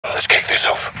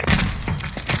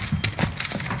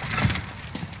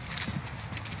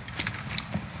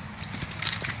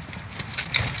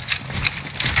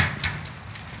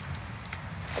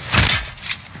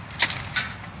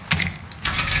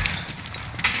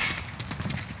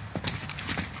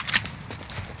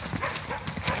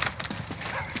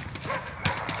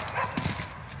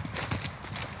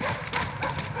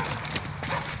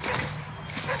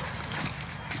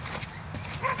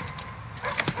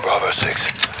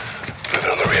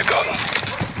done.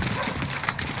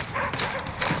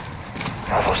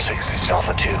 Bravo 6 is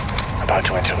Alpha 2. About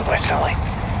to enter the West Alley.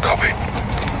 Copy.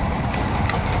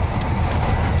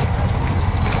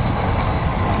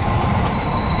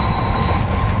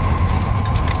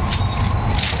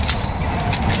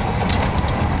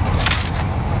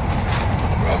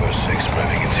 Bravo 6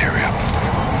 moving interior.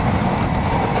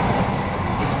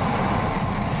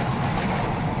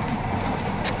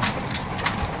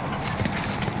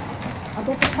 I'll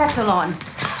get the kettle on.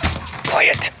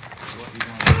 Quiet.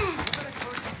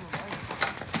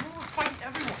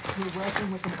 We're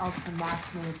working with an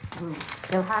ultra-nationalist group.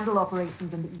 They'll handle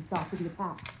operations in the east after the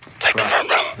attacks. Take the front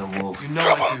room. The wolf. You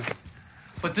know I do.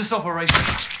 But this operation...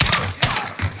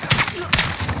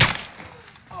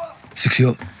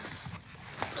 Secure.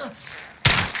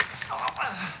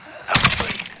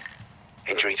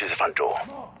 Entering through the front door.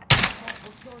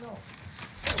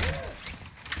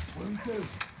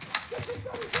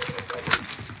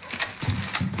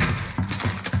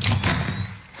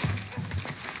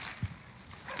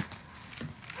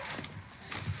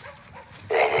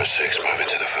 Bravo 6 moving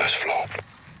to the first floor.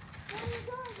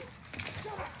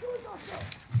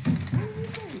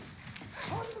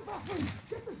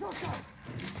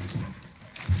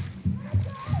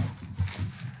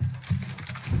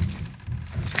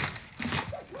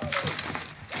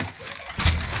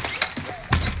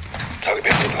 Target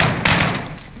behind the door.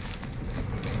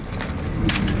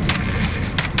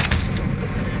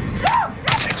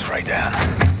 X-ray down.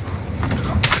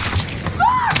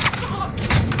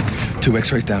 2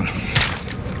 X-rays down.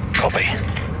 Copy.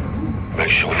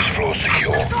 Make sure this floor's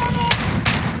secure.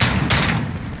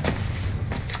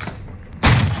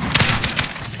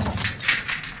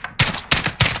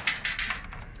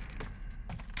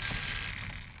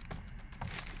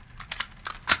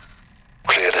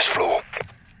 Clear this floor.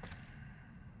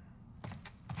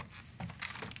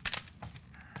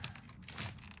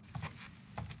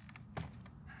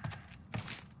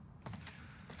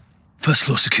 First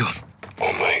floor secure.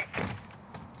 On me.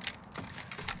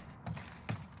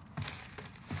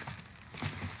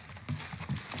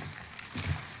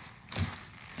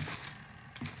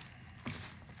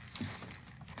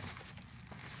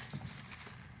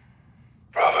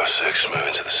 Bravo 6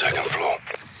 moving to the second floor.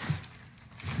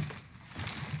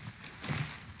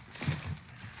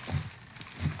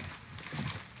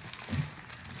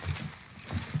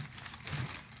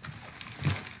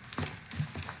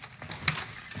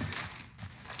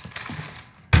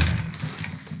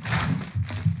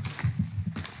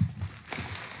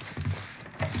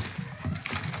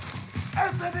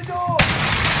 Open the door!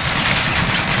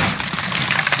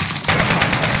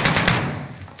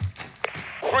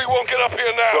 We won't get up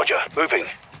here now. Roger. Moving.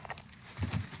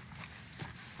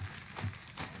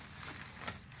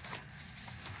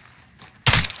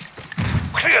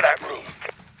 Clear that room.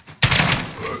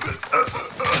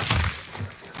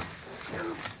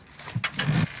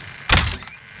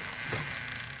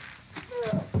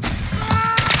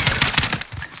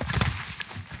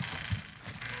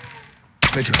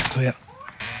 Pedro, clear.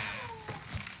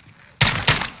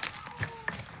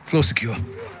 Floor secure.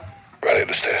 Rally up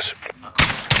the stairs.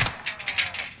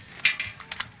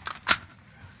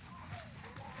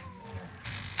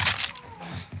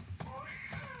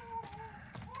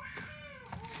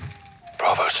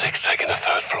 Bravo 6 taking the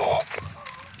third floor.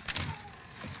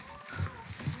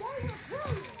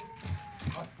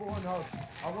 I swore an oath.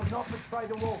 I will not betray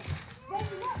the wolf. Then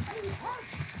let me help.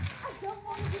 I don't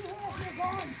want to be here if you're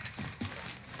gone.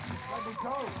 Let me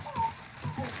go.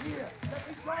 Get here. Let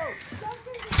me go.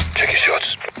 Take your shots.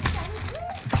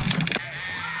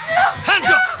 Hands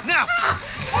up! Now!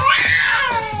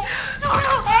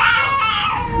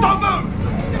 Don't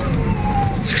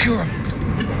move! Secure him.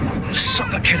 Suck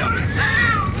that kid up.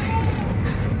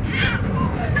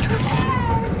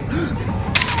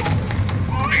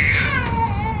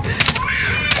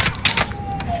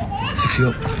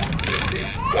 Secure.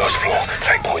 Last floor.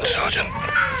 Take point, Sergeant.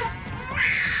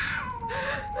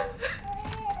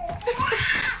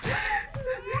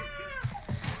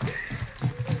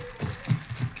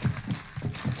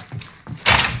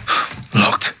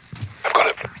 Locked. I've got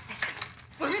it.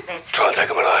 Where is it? Try and take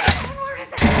him alive. Where is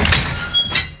it?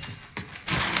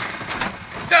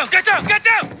 Down! Get down! Get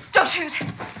down! Don't shoot.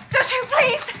 Don't shoot,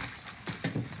 please.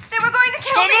 They were going to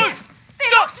kill Don't me. move! They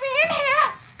Stop! locked me in here.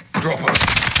 Drop her.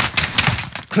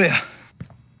 Clear.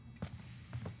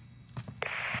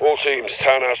 All teams,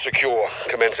 townhouse secure.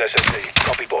 Commence SMD.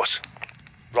 Copy, boss.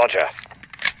 Roger.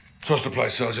 Toss the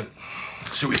place, Sergeant.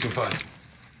 See what you can find.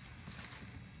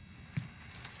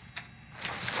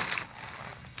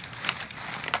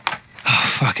 Oh,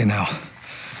 fucking hell.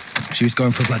 She was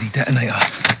going for a bloody detonator.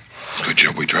 Good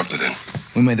job we dropped it in.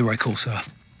 We made the right call, sir.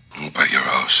 I'll bet your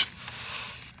ass.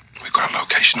 We've got a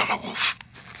location on the wolf.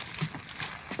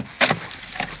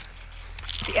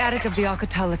 The attic of the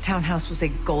Al-Qatala townhouse was a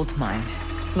gold mine.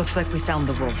 Looks like we found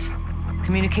the wolf.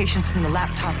 Communications from the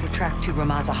laptop were tracked to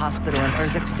Ramaza Hospital in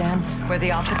Urzikstan, where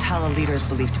the Al-Qatala leader is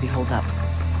believed to be holed up.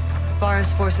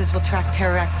 Farah's forces will track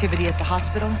terror activity at the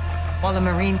hospital, while a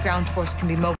Marine ground force can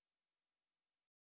be mobilized.